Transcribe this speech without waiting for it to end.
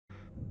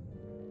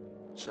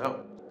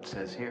So, it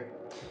says here,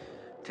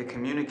 to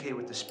communicate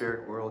with the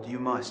spirit world, you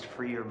must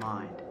free your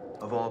mind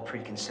of all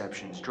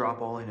preconceptions,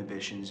 drop all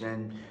inhibitions,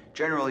 and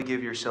generally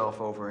give yourself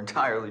over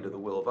entirely to the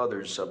will of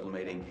others,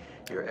 sublimating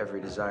your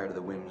every desire to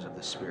the whims of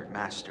the spirit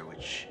master,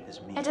 which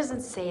is me. It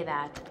doesn't say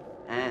that.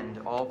 And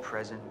all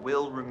present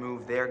will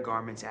remove their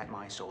garments at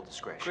my sole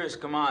discretion. Chris,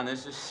 come on,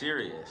 this is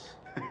serious.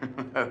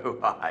 Oh,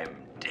 I'm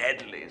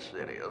deadly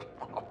serious.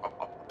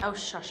 Oh,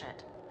 shush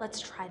it.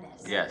 Let's try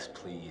this. Yes,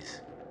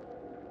 please.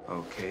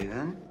 Okay,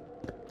 then.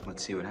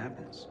 Let's see what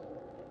happens.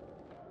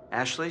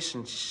 Ashley,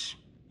 since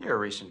you're a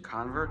recent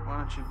convert, why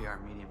don't you be our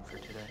medium for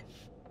today?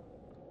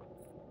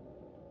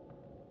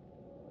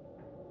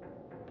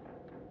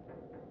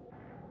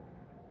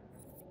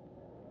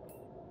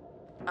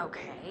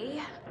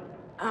 Okay.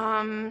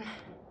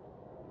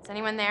 Is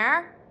anyone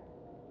there?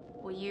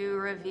 Will you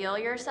reveal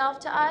yourself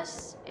to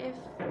us if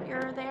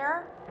you're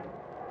there?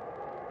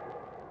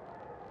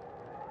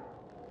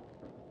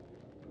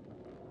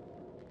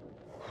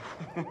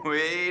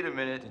 Wait a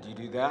minute. Did you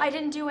do that? I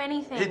didn't do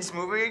anything. It's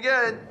moving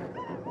again.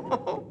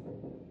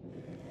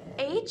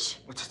 H?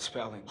 What's it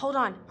spelling? Hold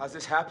on. How's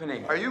this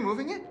happening? Are you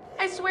moving it?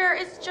 I swear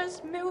it's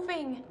just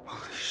moving.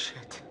 Holy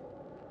shit.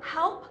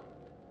 Help?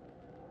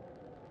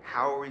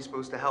 How are we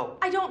supposed to help?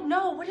 I don't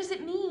know. What does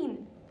it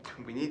mean?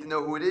 We need to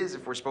know who it is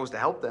if we're supposed to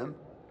help them.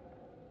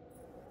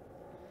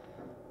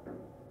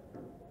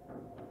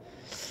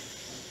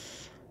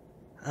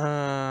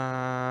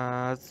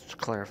 Let's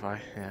clarify.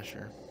 Yeah,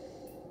 sure.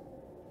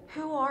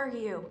 Who are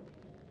you?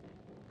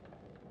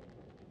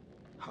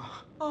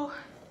 Oh,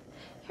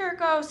 here it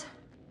goes.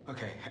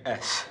 Okay,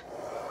 S.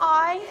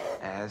 I.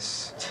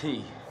 S.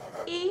 T.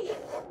 E.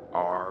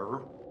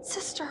 R.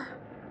 Sister.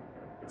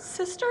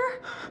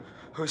 Sister?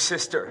 Whose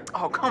sister?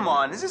 Oh, come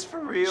on. Is this for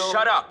real?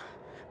 Shut up!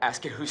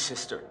 Ask it whose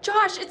sister.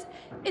 Josh,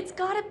 it's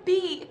gotta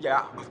be.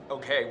 Yeah,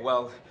 okay,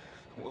 well,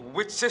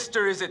 which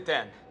sister is it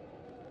then?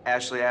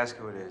 Ashley, ask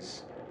who it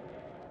is.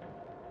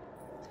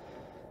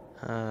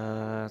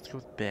 Let's go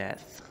with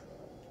Beth.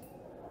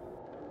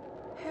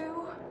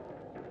 Who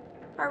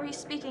are we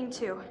speaking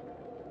to?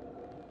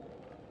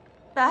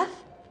 Beth?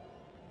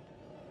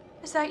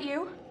 Is that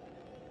you?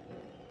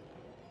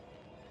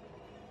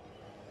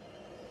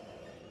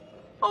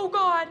 Oh,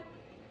 God.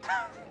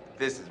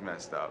 This is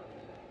messed up.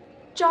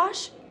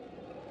 Josh?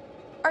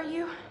 Are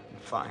you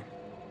Fine.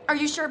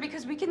 sure?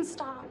 Because we can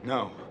stop.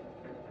 No.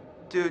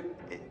 Dude,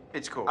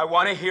 it's cool. I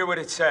want to hear what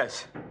it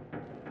says.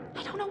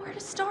 I don't know where to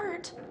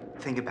start.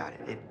 Think about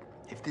it.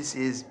 If this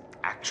is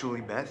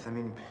actually Beth, I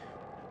mean,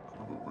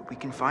 we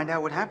can find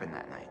out what happened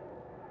that night.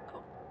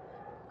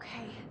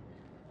 Okay.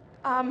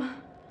 Let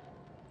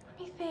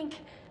me think.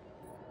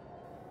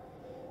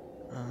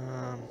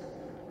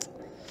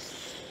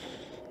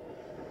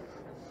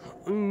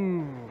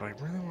 Ooh, I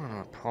really want to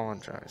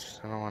apologize.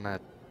 I don't want to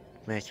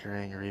make her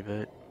angry,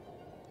 but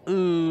I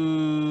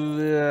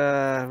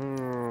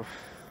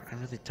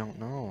really don't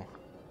know.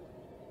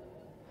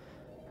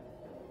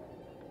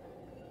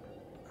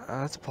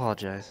 Let's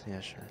apologize. Yeah,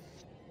 sure.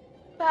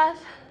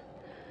 Beth.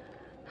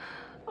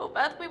 Oh,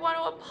 Beth, we want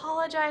to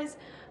apologize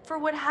for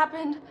what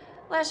happened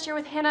last year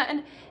with Hannah.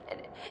 And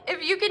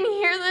if you can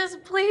hear this,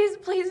 please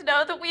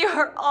know that we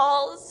are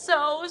all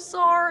so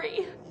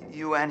sorry.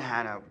 You and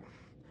Hannah,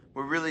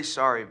 we're really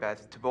sorry,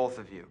 Beth, to both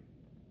of you.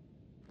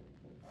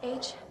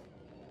 H.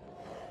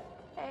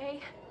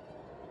 A.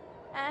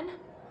 N.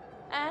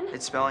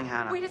 It's spelling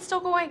Hannah. Wait, it's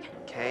still going.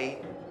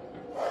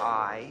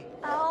 K-I.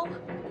 L.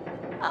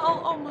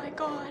 Oh my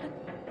God.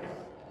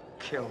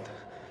 Killed.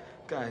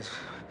 Guys,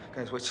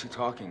 what's she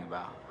talking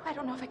about? I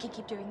don't know if I can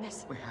keep doing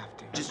this. We have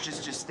to.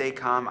 Just stay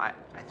calm. I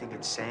think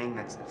it's saying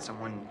that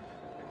someone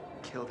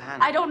killed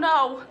Hannah. I don't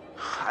know.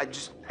 I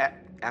just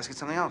ask it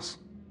something else.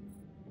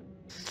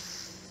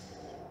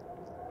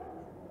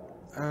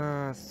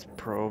 Let's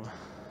probe.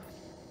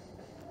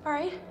 All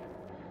right.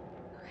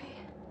 Okay.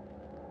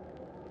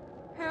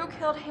 Who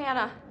killed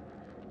Hannah?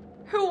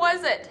 Who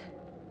was it?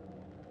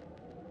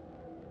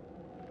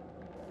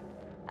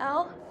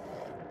 L.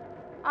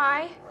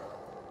 I.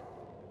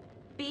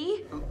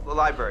 B. The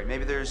library.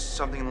 Maybe there's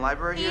something in the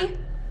library E. here?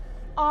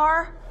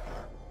 R.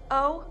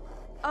 O.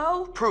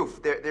 O.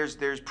 Proof.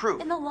 There's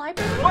proof. In the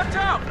library? Watch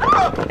out!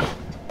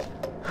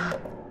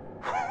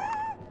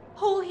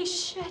 Holy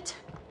shit.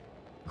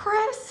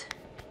 Chris.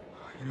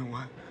 You know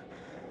what?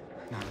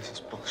 No, this is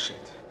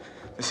bullshit.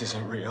 This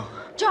isn't real.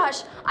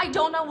 Josh, I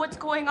don't know what's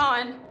going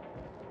on.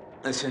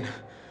 Listen,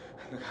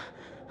 look,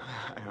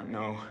 I don't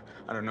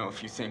know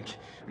if you think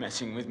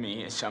messing with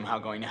me is somehow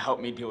going to help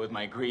me deal with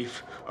my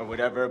grief or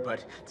whatever,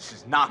 but this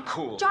is not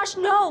cool. Josh,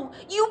 no.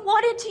 You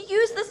wanted to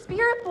use the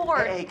spirit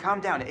board. Hey, calm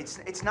down. It's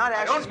not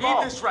I Ashley's don't fault.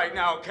 need this right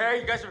now, okay?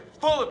 You guys are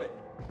full of it.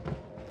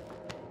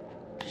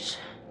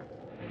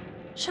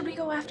 Should we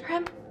go after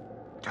him?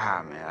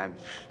 Ah, man.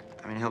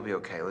 I mean, he'll be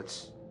okay.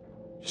 Let's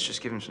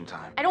just give him some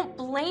time. I don't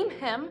blame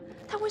him.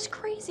 That was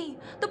crazy.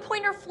 The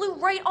pointer flew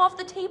right off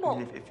the table. I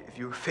mean, if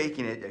you were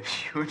faking it,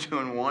 you were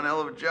doing one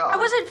hell of a job. I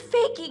wasn't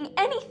faking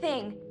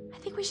anything. I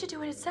think we should do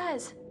what it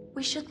says.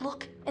 We should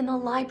look in the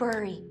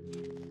library.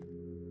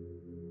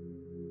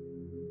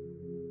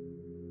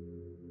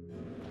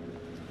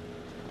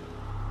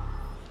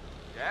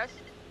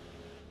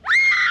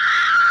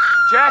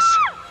 Jess!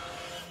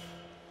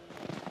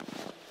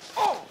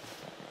 Oh!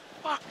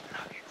 Fuck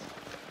nuggets.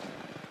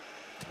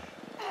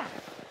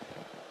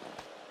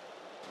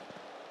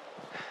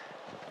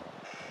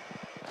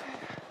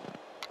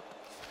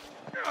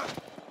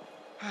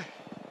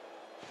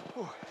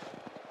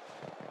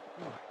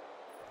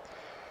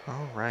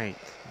 Alright,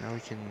 now we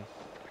can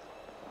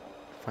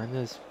find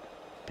this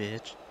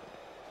bitch.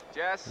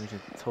 Jess, We can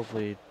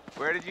hopefully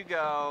where did you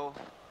go?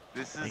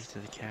 This make it is to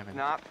the cabin.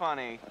 not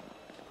funny.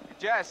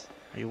 Jess,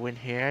 Are you in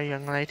here,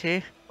 young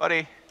lady?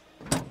 buddy,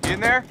 you in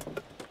there?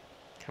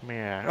 Come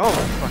here. Oh,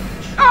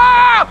 fucking shit.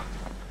 Ah!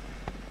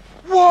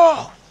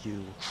 Whoa!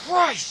 You.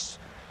 Christ!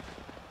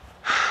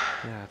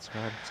 Yeah, that's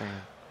what I'm saying.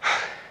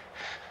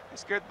 I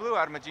scared the blue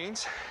out of my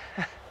jeans.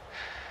 The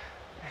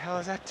hell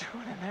is that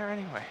doing in there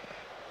anyway?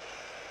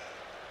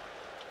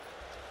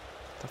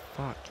 What the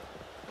fuck?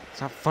 It's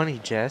not funny,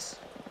 Jess.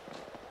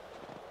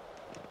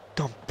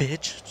 Dumb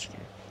bitch. Just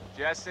kidding.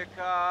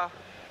 Jessica.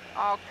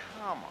 Oh,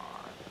 come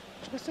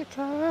on.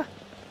 Jessica.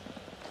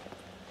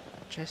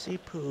 Jessie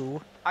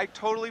Poo. I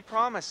totally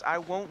promise I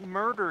won't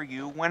murder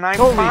you when I'm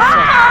Holy fine.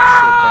 fuck.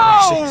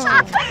 Oh! Shit,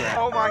 that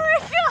Oh my,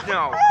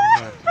 no.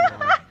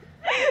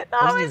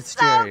 That was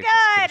so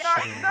good.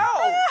 No!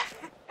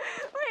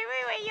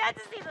 Wait, you have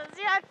to see this.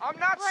 You have I'm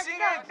not Look, seeing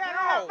no, it. no, no,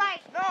 no,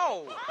 fight.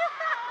 No.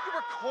 You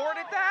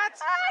recorded that?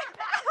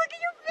 Look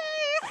at your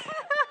face.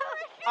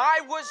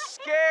 I was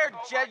scared,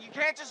 Jed. You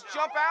can't just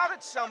jump out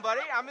at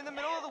somebody. I'm in the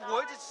middle of the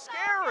woods. It's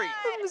scary.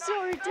 I'm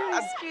sorry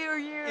to scare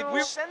you. If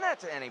we send that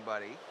to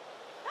anybody,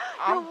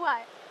 For I'm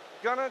what?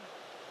 gonna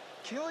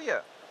kill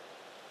you.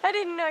 I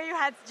didn't know you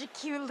had such a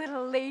cute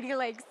little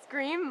ladylike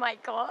scream,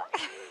 Michael.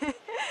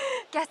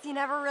 Guess you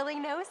never really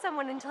know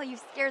someone until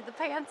you've scared the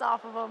pants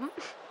off of them.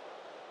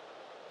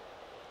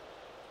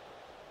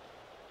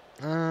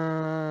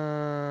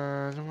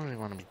 I don't really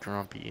want to be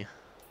grumpy.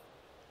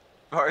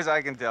 As far as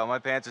I can tell, my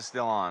pants are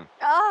still on.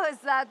 Oh, is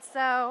that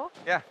so?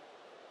 Yeah.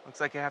 Looks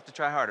like you have to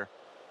try harder.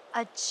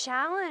 A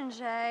challenge,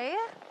 eh?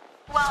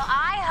 Well,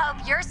 I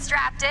hope you're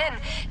strapped in,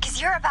 because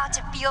you're about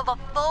to feel the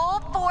full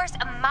force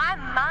of my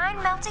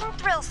mind-melting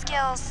thrill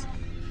skills.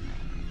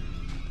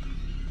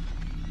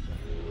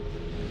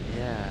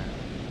 Yeah.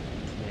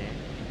 Okay.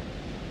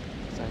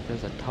 Looks like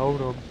there's a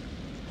totem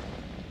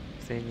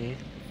thingy.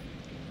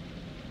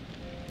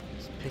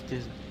 Let's pick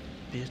this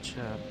bitch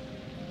up.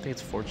 I think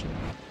it's fortune.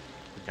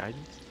 For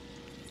guidance.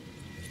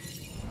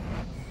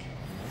 Okay.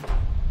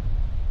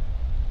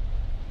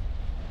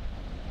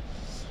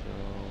 So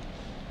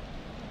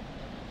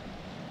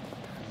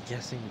I'm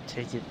guessing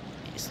take it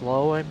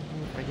slow, I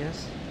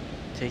guess.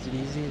 Take it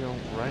easy, don't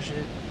rush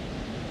it.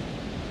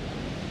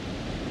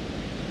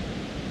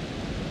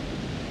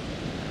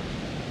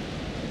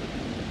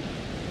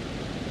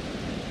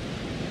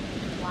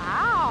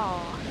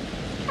 Wow.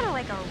 Kind of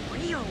like a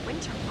real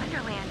winter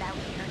wonderland out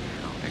here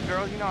now. Hey,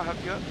 girl, you know I'll help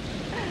you up.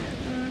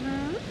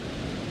 Mm-hmm.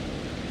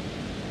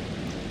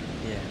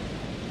 Yeah.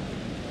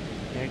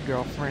 Hey,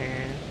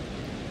 girlfriend.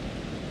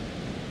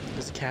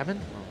 This a cabin?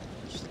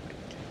 Oh, just like a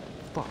cabin.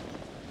 Fuck. I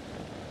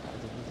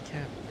don't know the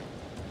cabin.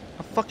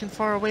 How fucking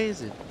far away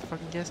is it?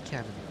 Fucking guest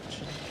cabin. It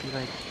shouldn't be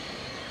like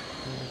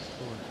next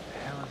door. What the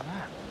hell is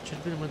that? Should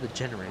have been with the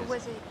generators.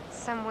 Was it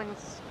someone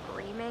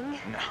screaming?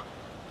 No.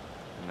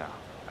 No.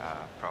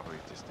 Probably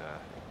just a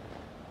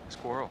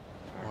squirrel.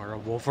 Or a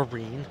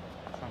Wolverine.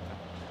 Something.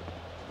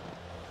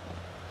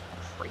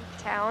 Freak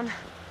town.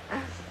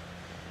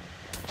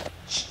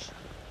 Shh.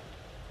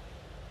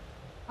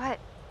 What?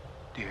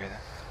 Do you hear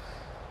that?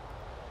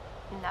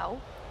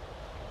 No.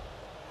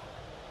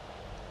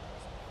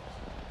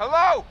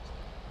 Hello?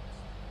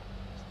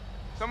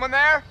 Someone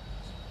there?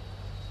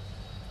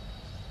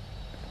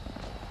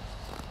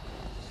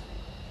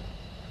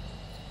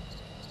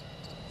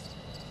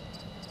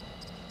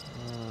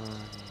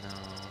 No,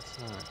 it's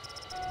not.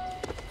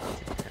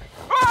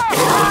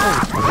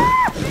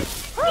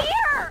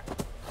 Here!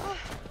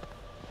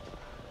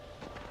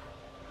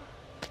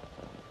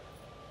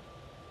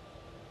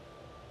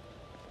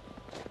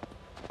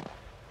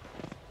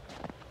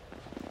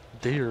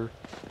 Deer.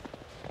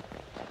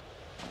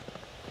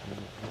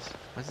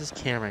 What's this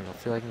camera angle? I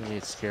feel like I'm gonna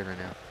get scared right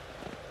now.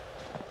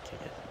 Okay,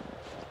 good.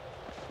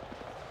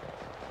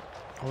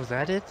 Oh, is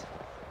that it?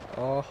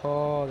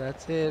 Oh,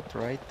 that's it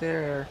right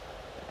there.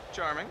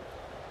 Charming.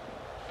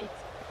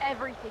 It's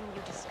everything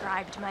you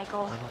described,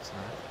 Michael. Oh, no, it's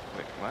not.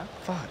 Wait, what?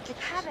 Fuck. The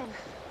cabin.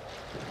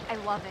 I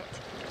love it.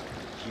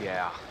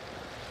 Yeah.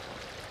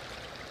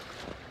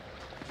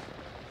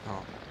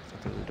 Oh,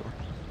 it's through the door.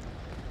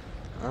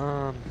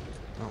 Oh.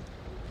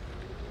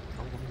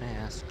 Oh, a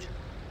mask.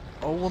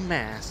 Oh, a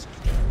mask.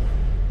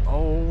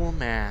 Oh, a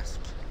mask.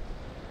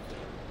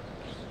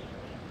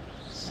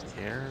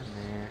 Scare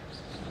me.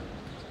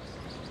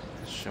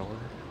 Show her.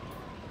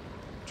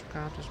 Check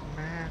out this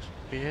mask,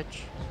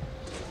 bitch.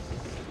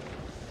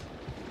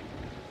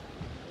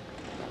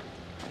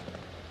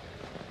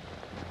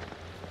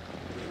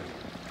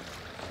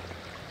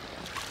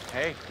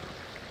 Hey,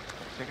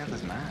 check out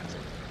this mask.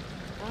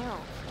 Ew,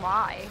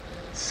 why?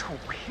 It's so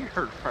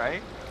weird,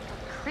 right?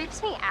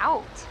 Creeps me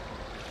out.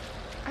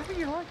 I think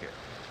you like it.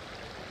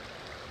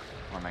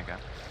 Wanna make up?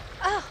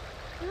 Oh,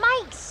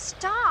 Mike,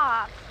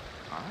 stop.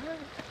 Alright.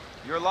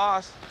 Your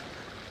loss.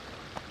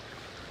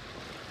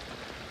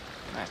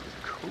 Nice,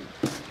 cool.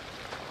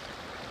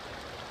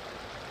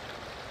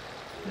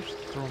 You just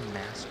throw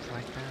masks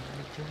like that? What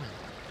are you doing? Is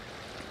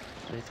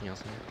there anything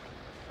else in here?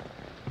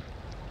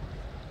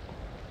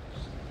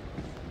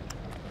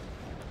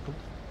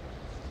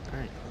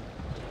 Alright.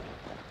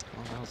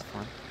 Well, that was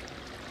fun.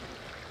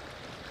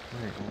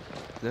 Alright, well,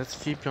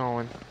 let's keep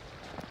going.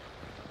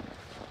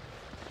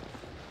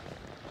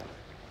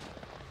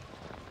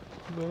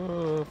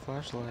 Oh,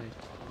 flashlight.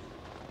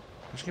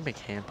 I'm just gonna make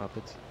hand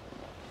puppets.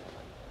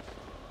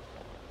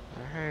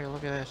 Oh, hey,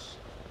 look at this.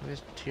 Look at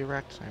this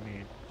T-Rex I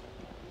made.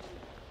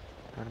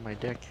 Out of my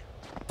dick.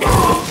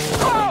 Holy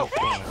fuck. I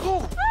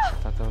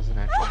thought that was an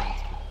actual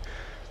monster.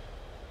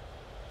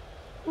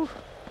 Whew.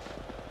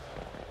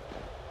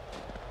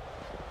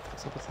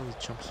 What's up with all these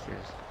jump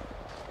scares?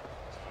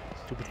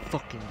 Stupid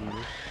fucking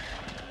dude.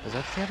 Is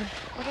that Kevin?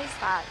 What is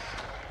that?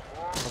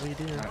 What are you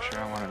doing? Not sure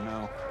I want to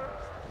know.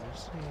 I'm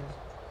just saying.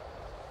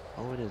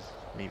 Oh, it is.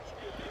 Maybe.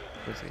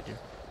 Of course I do.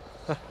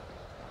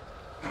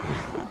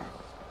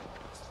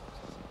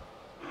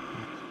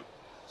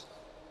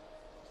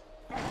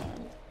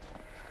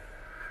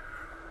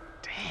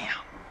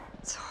 Damn.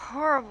 It's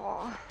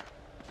horrible.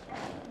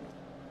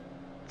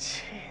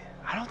 Gee,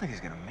 I don't think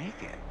he's gonna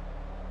make it.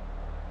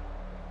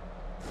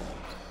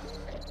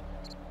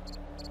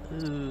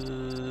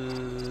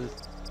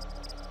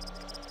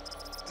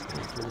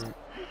 Stupid.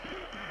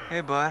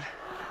 Hey, bud.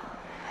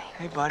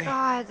 Hey, buddy.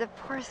 God, the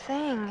poor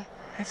thing.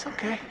 It's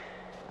okay.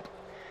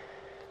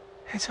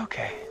 It's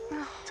okay.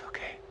 It's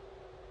okay.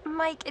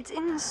 Mike, it's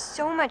in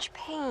so much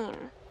pain.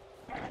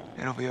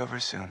 It'll be over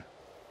soon.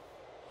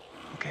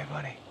 Okay,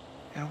 buddy.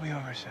 It'll be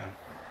over soon.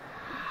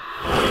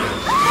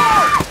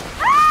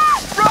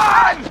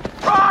 Run!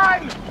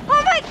 Run!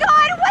 Oh my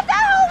God, what the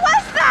hell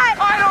was that?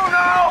 I don't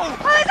know!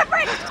 Oh, there's a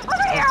bridge!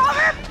 Over here,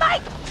 over!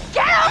 Mike,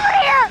 get over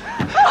here!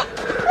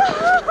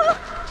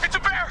 It's a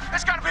bear!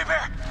 It's gotta be a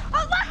bear!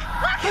 Oh,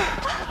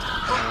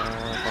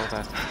 look,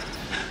 look!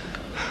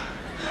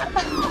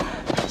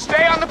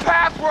 Stay on the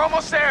path, we're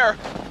almost there!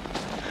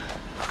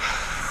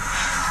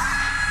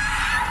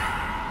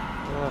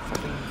 Oh,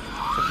 fucking,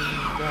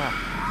 yeah.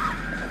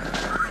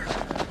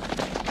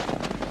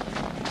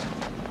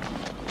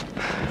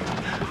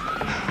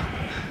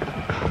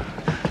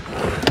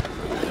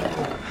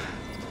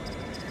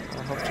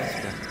 I'll help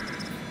Jessica.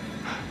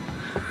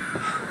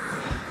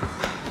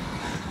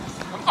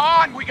 Come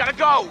on, we gotta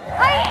go!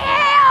 I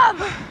am!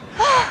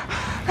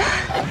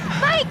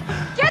 Mike,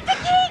 get the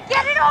key!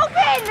 Get it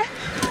open!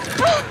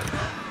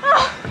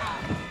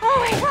 Oh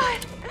my God!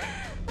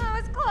 That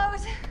was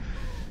close.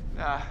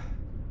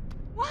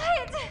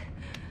 What?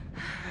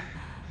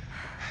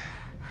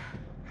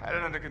 Had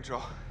it under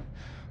control.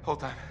 Whole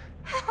time.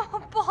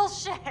 Oh,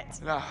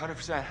 bullshit. No,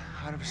 100%,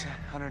 100%,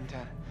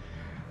 110.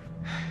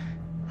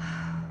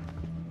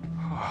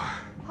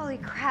 Holy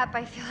crap,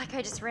 I feel like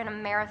I just ran a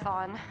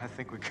marathon. I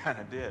think we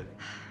kinda did.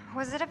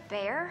 Was it a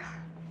bear?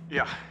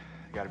 Yeah,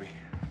 gotta be.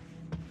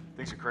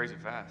 Things are crazy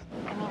fast.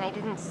 I mean, I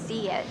didn't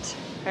see it.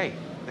 Hey,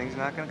 things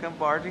not gonna come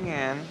barging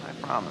in, I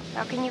promise.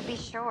 How can you be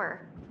sure?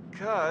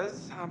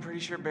 Because I'm pretty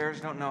sure bears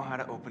don't know how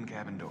to open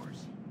cabin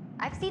doors.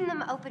 I've seen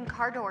them open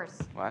car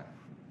doors What?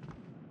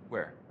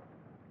 Where?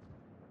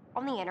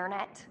 on the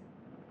internet.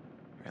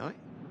 Really?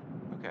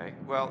 Okay,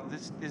 well,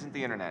 this isn't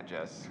the internet,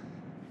 Jess.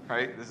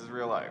 Right? This is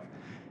real life.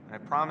 And I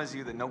promise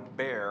you that no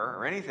bear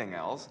or anything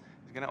else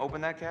is gonna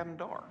open that cabin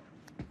door.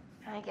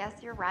 I guess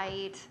you're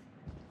right.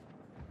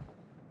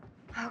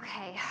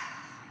 Okay.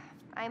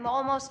 I'm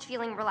almost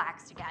feeling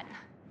relaxed again.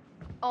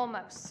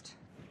 Almost.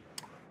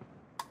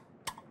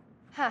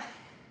 Huh.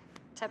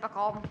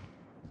 Typical.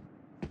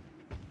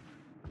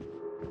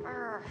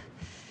 Urgh.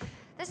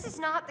 This is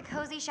not the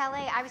cozy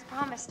chalet I was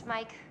promised,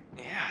 Mike.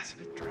 Yeah, it's a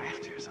bit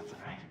drafty or something,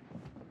 right?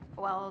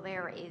 Well,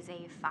 there is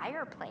a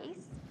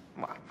fireplace.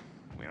 Well,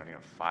 we don't need a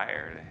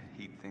fire to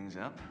heat things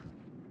up.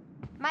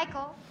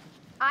 Michael,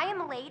 I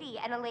am a lady,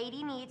 and a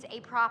lady needs a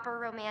proper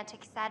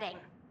romantic setting.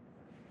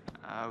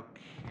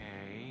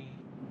 Okay.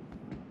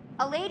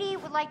 A lady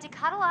would like to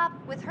cuddle up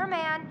with her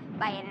man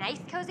by a nice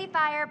cozy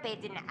fire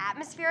bathed in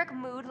atmospheric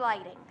mood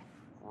lighting.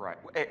 Right.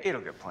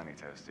 It'll get plenty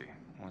toasty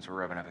once we're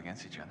rubbing up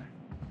against each other.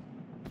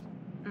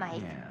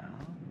 Mike, Yeah.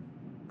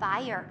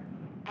 fire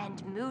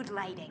and mood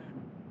lighting.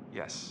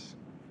 Yes,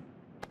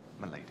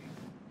 my lady.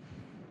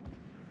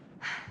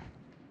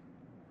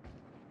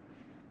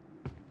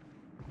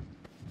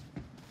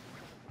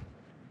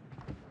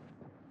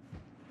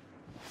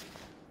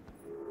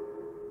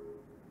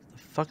 The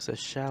fuck's a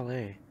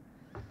chalet?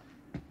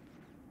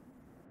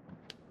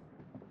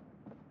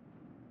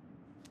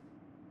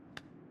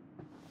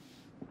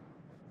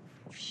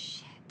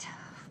 Shit.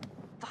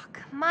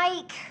 Fuck.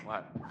 Mike!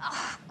 What?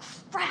 Oh,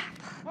 crap.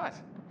 What?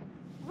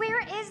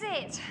 Where is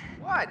it?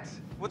 What?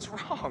 What's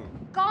wrong?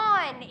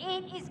 Gone.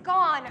 It is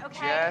gone,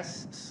 okay?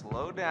 Jess,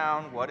 slow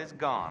down. What is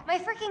gone? My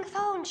freaking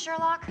phone,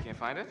 Sherlock. Can't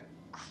find it?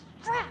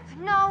 Crap,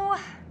 no.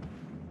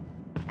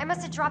 I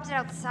must have dropped it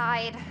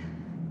outside.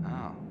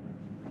 Oh.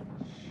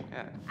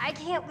 Shit. I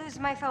can't lose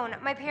my phone.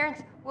 My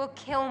parents will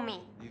kill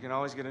me. You can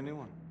always get a new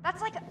one. That's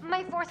like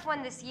my 4th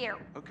one this year.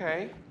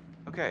 Okay.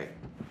 Okay.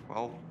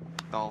 Well,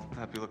 I'll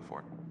help you look for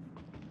it.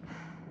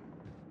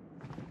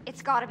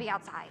 It's gotta be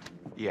outside.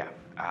 Yeah,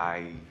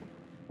 I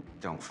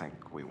don't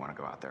think we want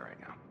to go out there right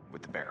now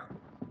with the bear.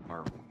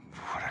 Or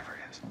whatever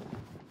it is.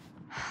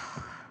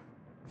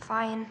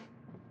 Fine.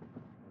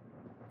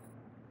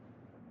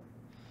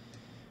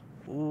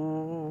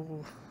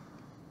 Ooh.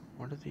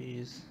 What are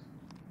these?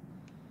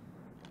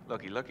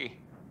 Looky.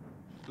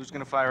 Who's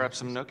gonna fire up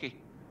some nookie?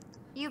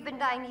 You've been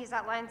dying to use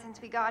that line since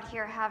we got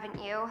here,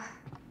 haven't you?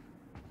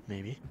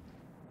 Maybe.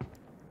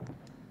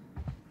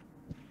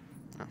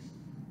 Oh.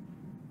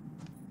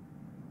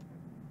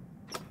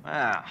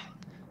 Ah,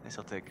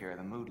 this'll take care of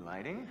the mood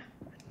lighting.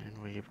 And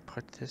we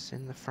put this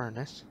in the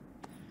furnace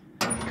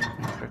and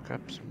cook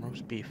up some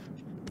roast beef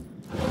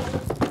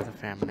for the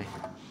family.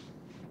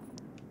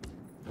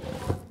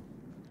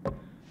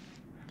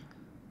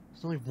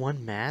 There's only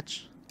one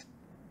match?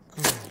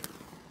 Oh.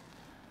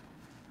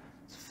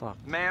 It's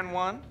fucked. Man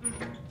 1,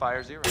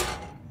 fire 0.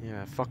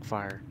 Yeah, fuck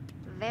fire.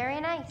 Very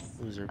nice.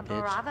 Loser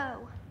bitch.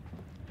 Bravo.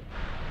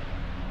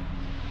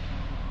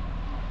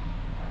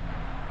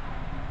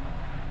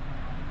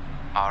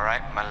 All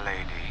right, my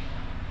lady.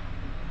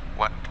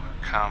 What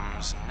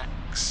comes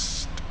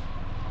next?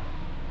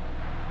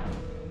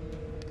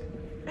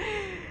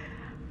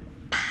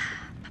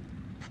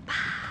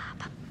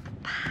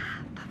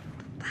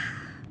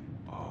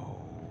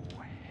 Oh,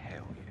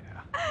 hell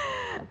yeah.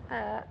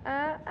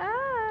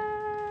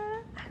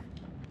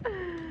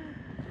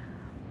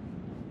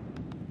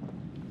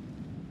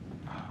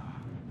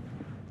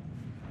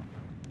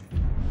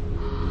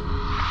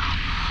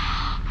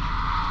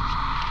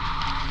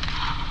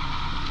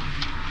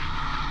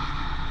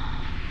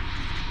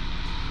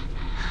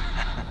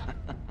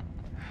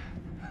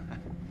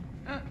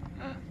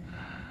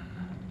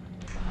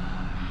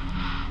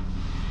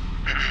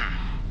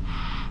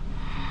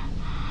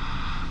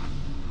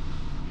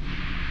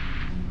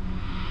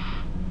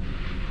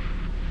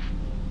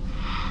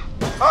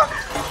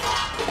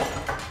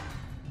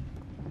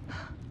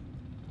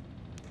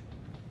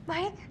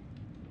 Mike?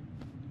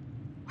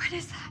 What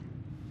is that?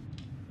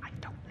 I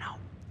don't know.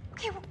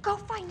 Okay, well, go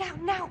find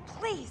out now,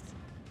 please.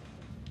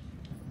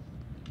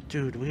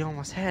 Dude, we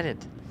almost had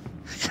it.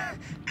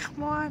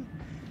 Come on.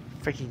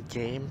 Freaking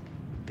game,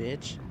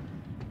 bitch.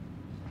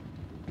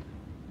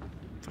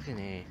 Fucking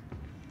A.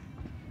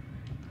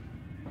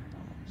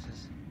 What's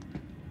this?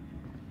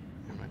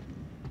 Never mind.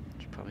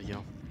 Should probably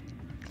go.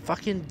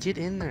 Fucking get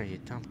in there, you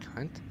dumb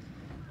cunt.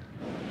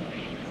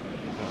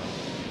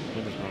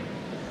 What is wrong?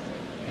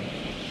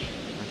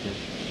 Okay.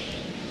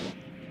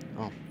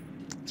 Oh,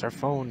 it's our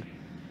phone.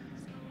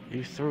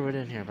 You threw it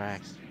in here by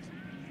accident.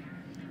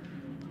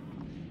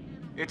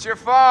 It's your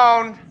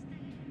phone.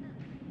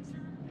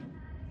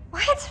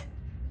 What?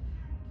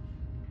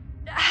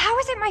 How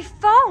is it my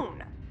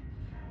phone?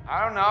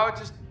 I don't know. It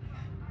just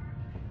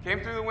came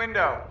through the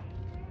window.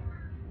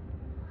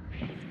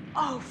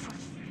 Oh, for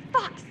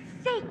fuck's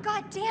sake,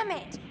 god damn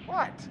it!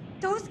 What?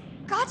 Those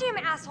goddamn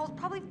assholes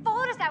probably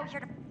followed us out here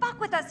to fuck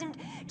with us, and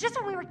just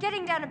when we were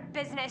getting down to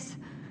business.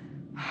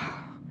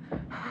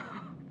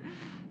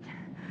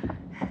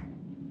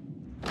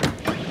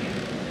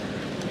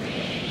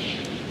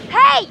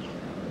 Hey!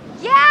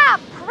 Yeah,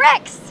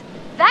 pricks!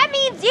 That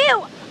means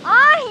you!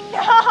 I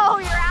know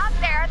you're out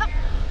there! The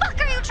fuck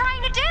are you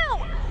trying to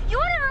do? You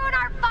wanna ruin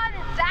our fun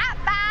that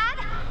bad?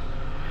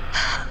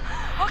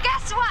 Well,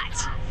 guess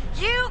what?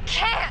 You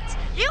can't!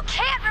 You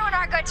can't ruin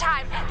our good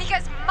time,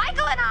 because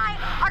Michael and I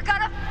are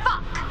gonna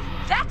fuck!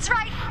 That's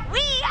right,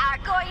 we are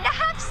going to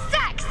have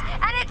sex,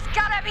 and it's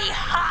gonna be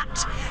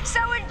hot! So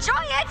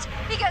enjoy it,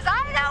 because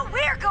I know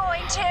we're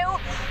going to!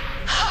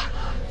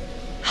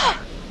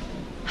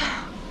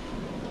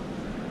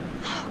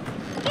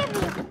 Give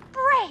me a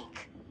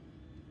break!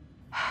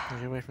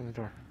 Get away from the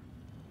door.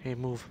 Hey,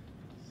 move.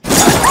 She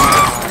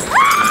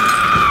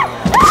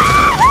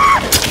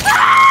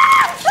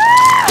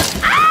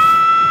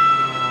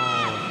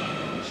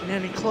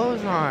didn't have any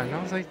clothes on.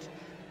 I was like,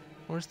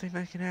 worst thing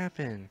that can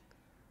happen.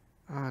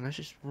 Oh, and that's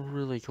just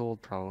really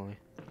cold, probably.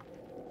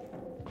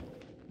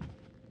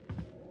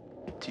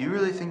 Do you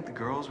really think the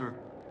girls were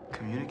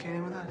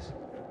communicating with us?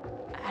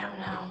 I don't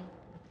know.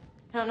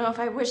 I don't know if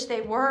I wish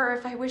they were or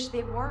if I wish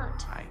they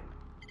weren't. I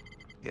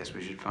guess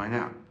we should find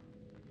out.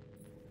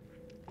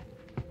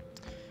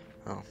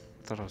 Oh, I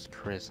thought it was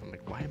Chris. I'm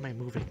like, why am I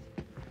moving?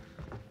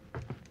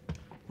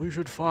 We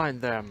should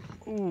find them.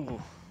 Ooh,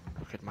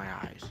 look at my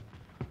eyes.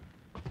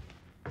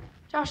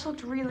 Josh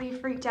looked really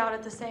freaked out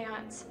at the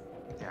seance.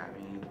 Yeah, I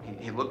mean,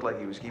 he looked like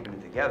he was keeping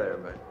it together,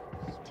 but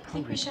Do you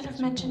think we should have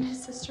mentioned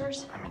his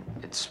sisters? I mean,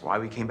 it's why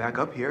we came back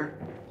up here.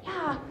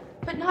 Yeah,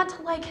 but not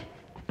to, like,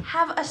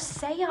 have a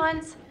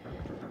seance.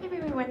 Maybe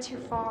we went too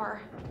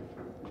far.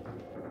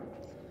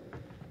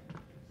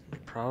 We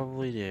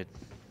probably did.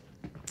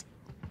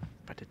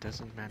 But it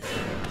doesn't matter.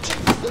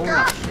 Holy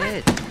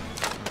shit!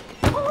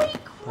 Holy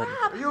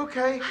crap! Are you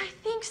okay? I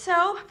think think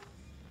so.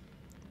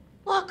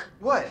 Look,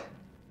 What?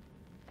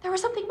 there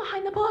was something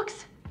behind the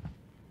books.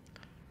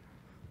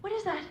 What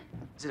is that?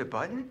 Is it a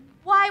button?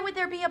 Why would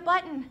there be a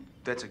button?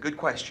 That's a good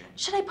question.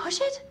 Should I push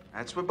it?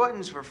 That's what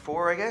buttons were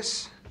for, I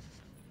guess.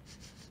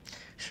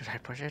 Should I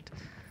push it?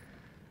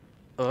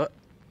 Oh.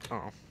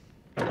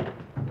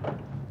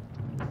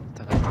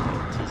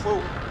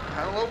 Whoa,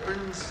 panel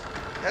opens.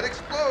 Head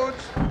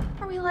explodes.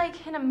 Are we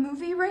like in a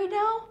movie right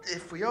now?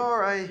 If we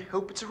are, I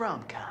hope it's a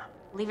rom-com.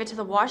 Leave it to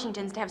the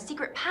Washingtons to have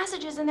secret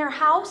passages in their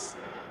house?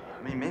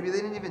 I mean, maybe they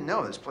didn't even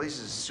know. This place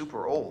is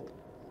super old.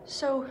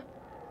 So,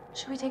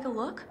 should we take a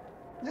look?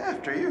 Yeah,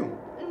 after you.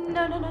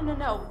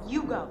 No.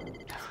 You go.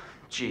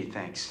 Gee,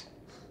 thanks.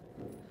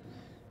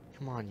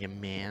 Come on, you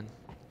man.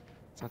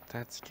 It's not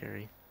that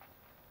scary.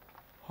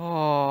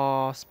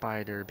 Oh,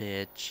 spider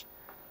bitch.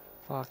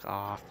 Fuck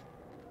off.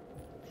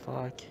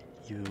 Fuck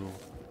you.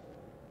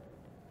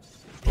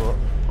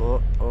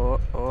 Oh.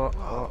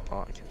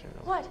 I can't turn it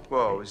off. What?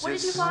 Whoa, is What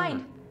this... did you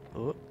find?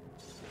 Oh.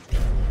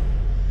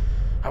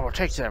 I will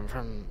take them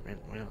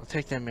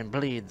and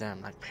bleed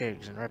them like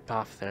pigs and rip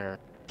their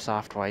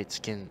soft white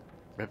skin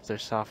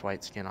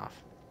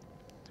off.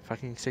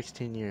 Fucking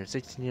 16 years.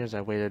 16 years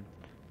I waited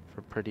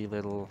for pretty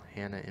little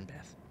Hannah and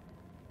Beth.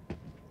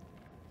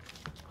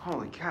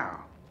 Holy cow.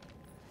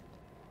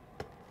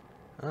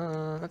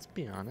 Let's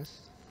be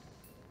honest.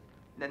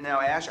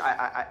 Now, Ash,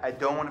 I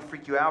don't want to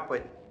freak you out,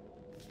 but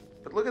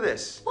look at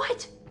this.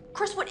 What?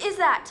 Chris, what is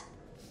that?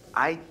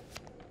 I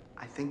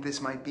think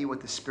this might be what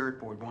the spirit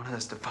board wanted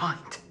us to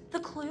find. The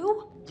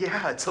clue?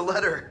 Yeah, it's a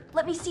letter.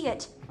 Let me see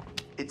it.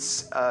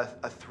 It's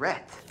a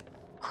threat.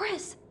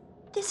 Chris,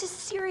 this is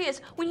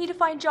serious. We need to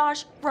find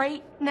Josh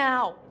right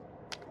now.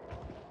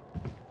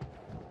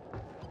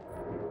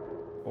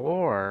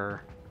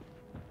 Or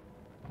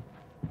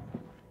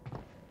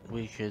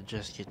we could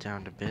just get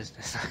down to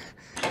business.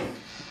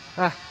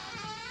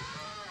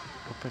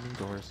 Opening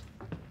doors.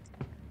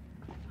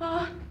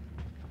 What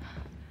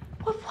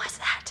was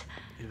that?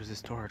 It was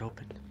this door, it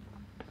opened.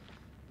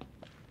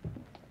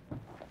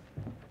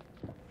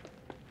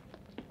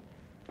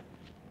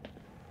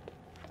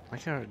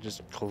 Like how it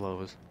just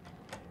closed.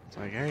 It's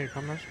like, hey,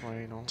 come this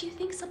way, you know. Do you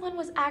think someone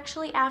was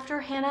actually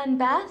after Hannah and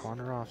Beth?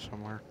 Wander off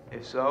somewhere.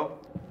 If so,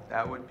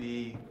 that would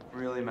be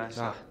really messed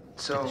up.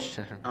 So,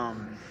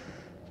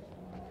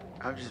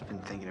 I've just been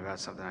thinking about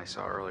something I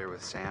saw earlier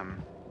with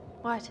Sam.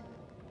 What?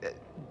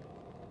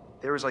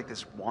 There was like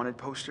this wanted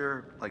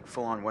poster, like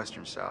full-on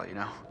Western style, you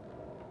know?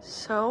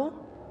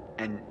 So?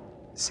 And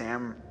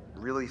Sam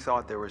really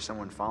thought there was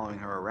someone following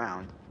her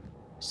around.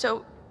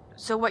 So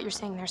what you're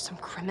saying, there's some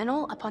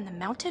criminal up on the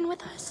mountain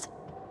with us?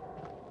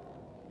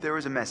 There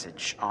was a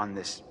message on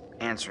this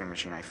answering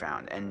machine I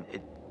found, and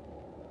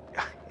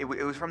it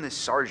was from this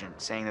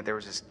sergeant saying that there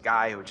was this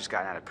guy who had just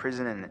gotten out of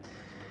prison and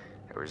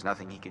there was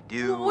nothing he could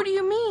do. What do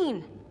you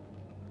mean?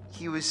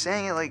 He was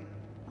saying it like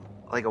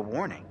a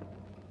warning.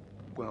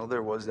 Well,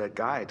 there was that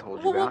guy I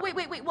told you about.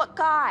 Wait, what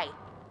guy?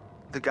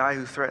 The guy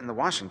who threatened the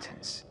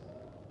Washingtons.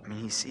 I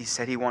mean, he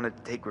said he wanted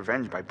to take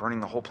revenge by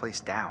burning the whole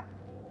place down.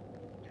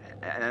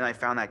 And then I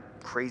found that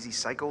crazy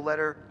psycho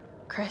letter.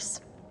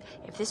 Chris,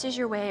 if this is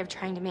your way of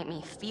trying to make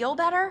me feel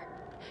better,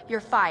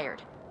 you're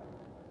fired.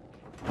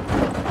 You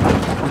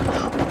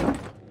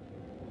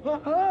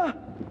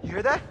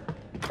hear that?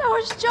 That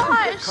was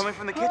Josh! Coming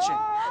from the kitchen.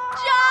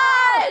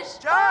 Josh!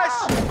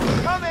 Josh!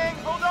 Coming!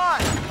 Hold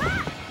on!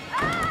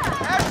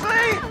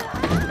 Ashley!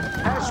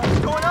 Ash, what's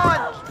going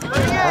on? Let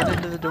me Run in!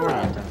 into the door, you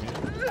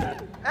dummy.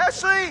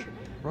 Ashley!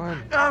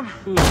 Run.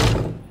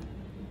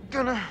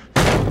 Gonna...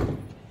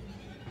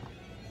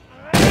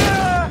 There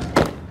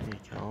you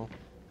go.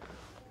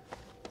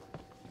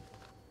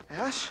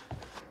 Ash?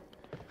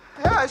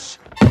 Ash!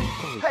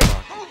 Holy Hey!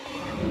 fuck.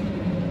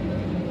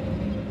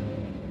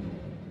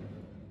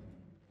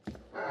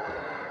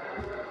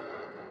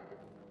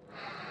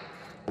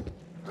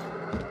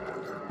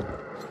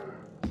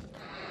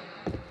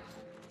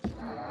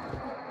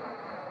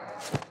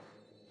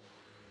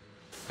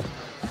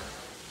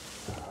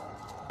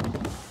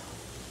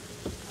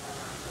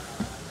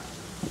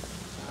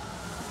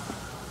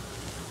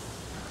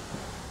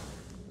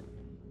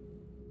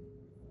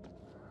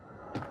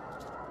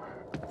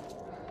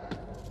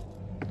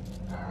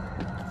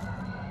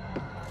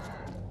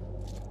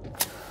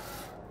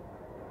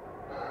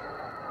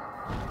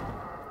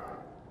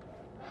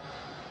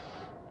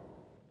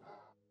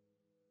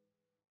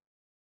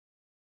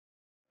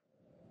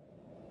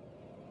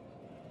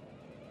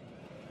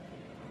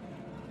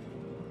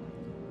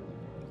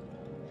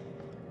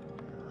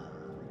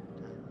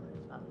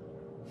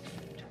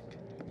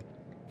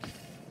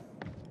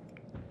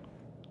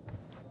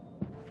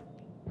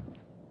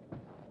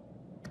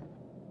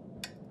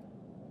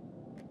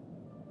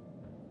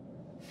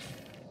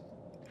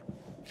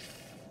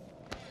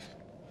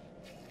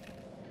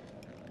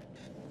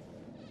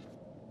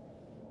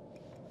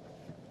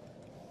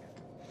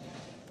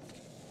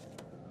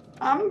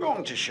 I'm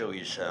going to show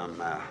you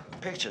some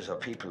pictures of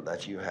people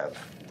that you have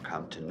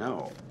come to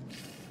know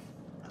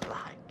and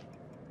like.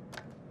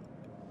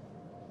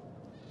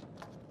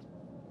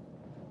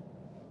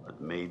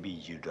 maybe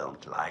you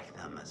don't like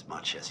them as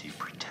much as you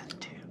pretend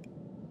to.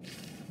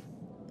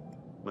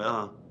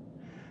 Well,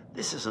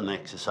 this is an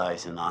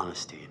exercise in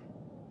honesty.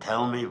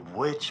 Tell me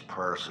which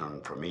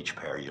person from each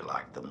pair you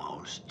like the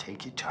most.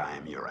 Take your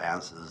time. Your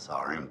answers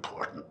are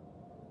important.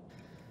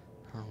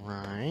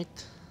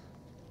 Alright.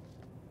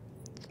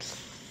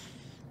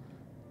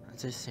 I'd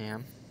say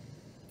Sam.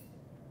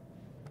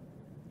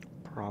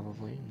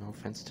 Probably. No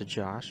offense to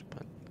Josh,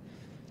 but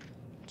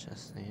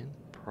just saying.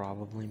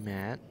 Probably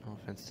Matt. No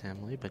offense to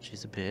Emily, but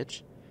she's a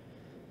bitch.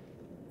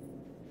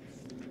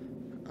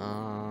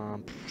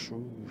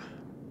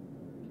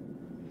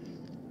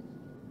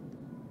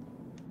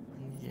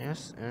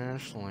 Yes,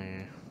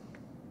 Ashley.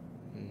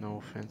 No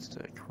offense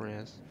to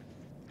Chris.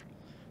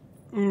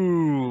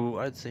 Ooh,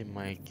 I'd say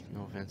Mike.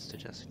 No offense to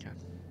Jessica.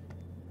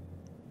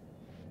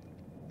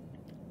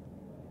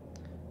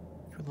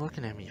 Quit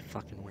looking at me, you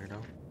fucking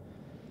weirdo.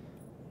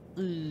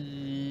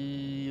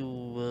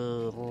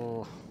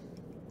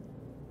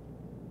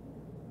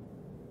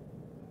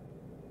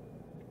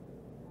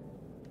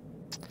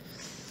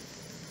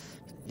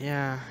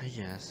 Yeah, I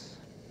guess.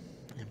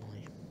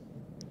 Emily.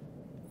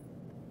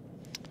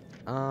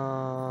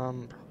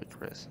 Probably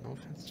Chris. No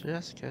offense to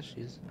Jessica,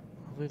 she's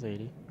a lovely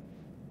lady.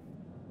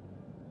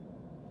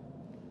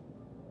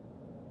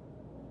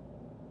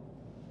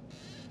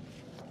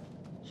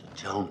 So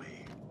tell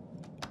me,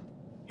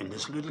 in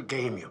this little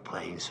game you're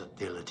playing so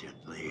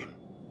diligently,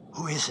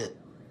 who is it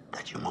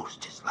that you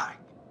most dislike?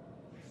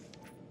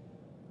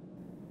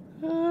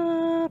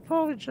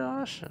 Probably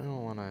Josh. I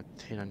don't want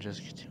to hate on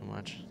Jessica too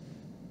much.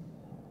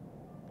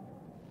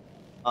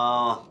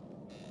 Oh,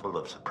 full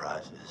of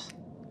surprises.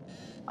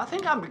 I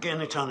think I'm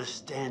beginning to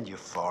understand you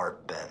far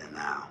better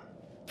now.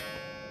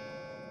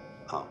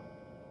 Oh,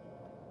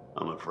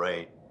 I'm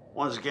afraid.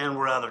 Once again,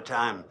 we're out of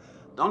time.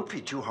 Don't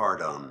be too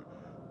hard on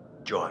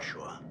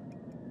Joshua.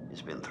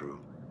 He's been through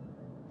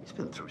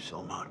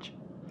so much.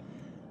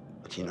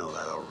 But you know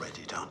that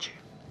already, don't you?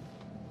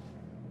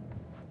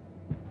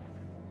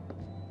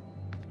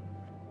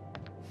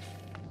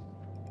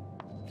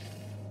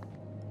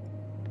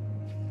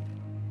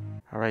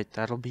 Alright,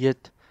 that'll be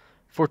it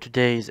for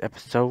today's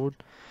episode.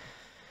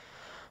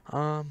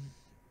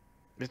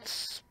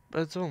 It's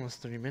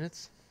almost 30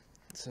 minutes.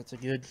 So it's a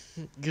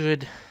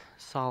good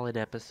solid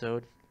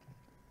episode.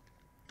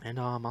 And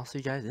I'll see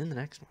you guys in the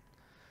next one.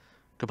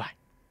 Goodbye.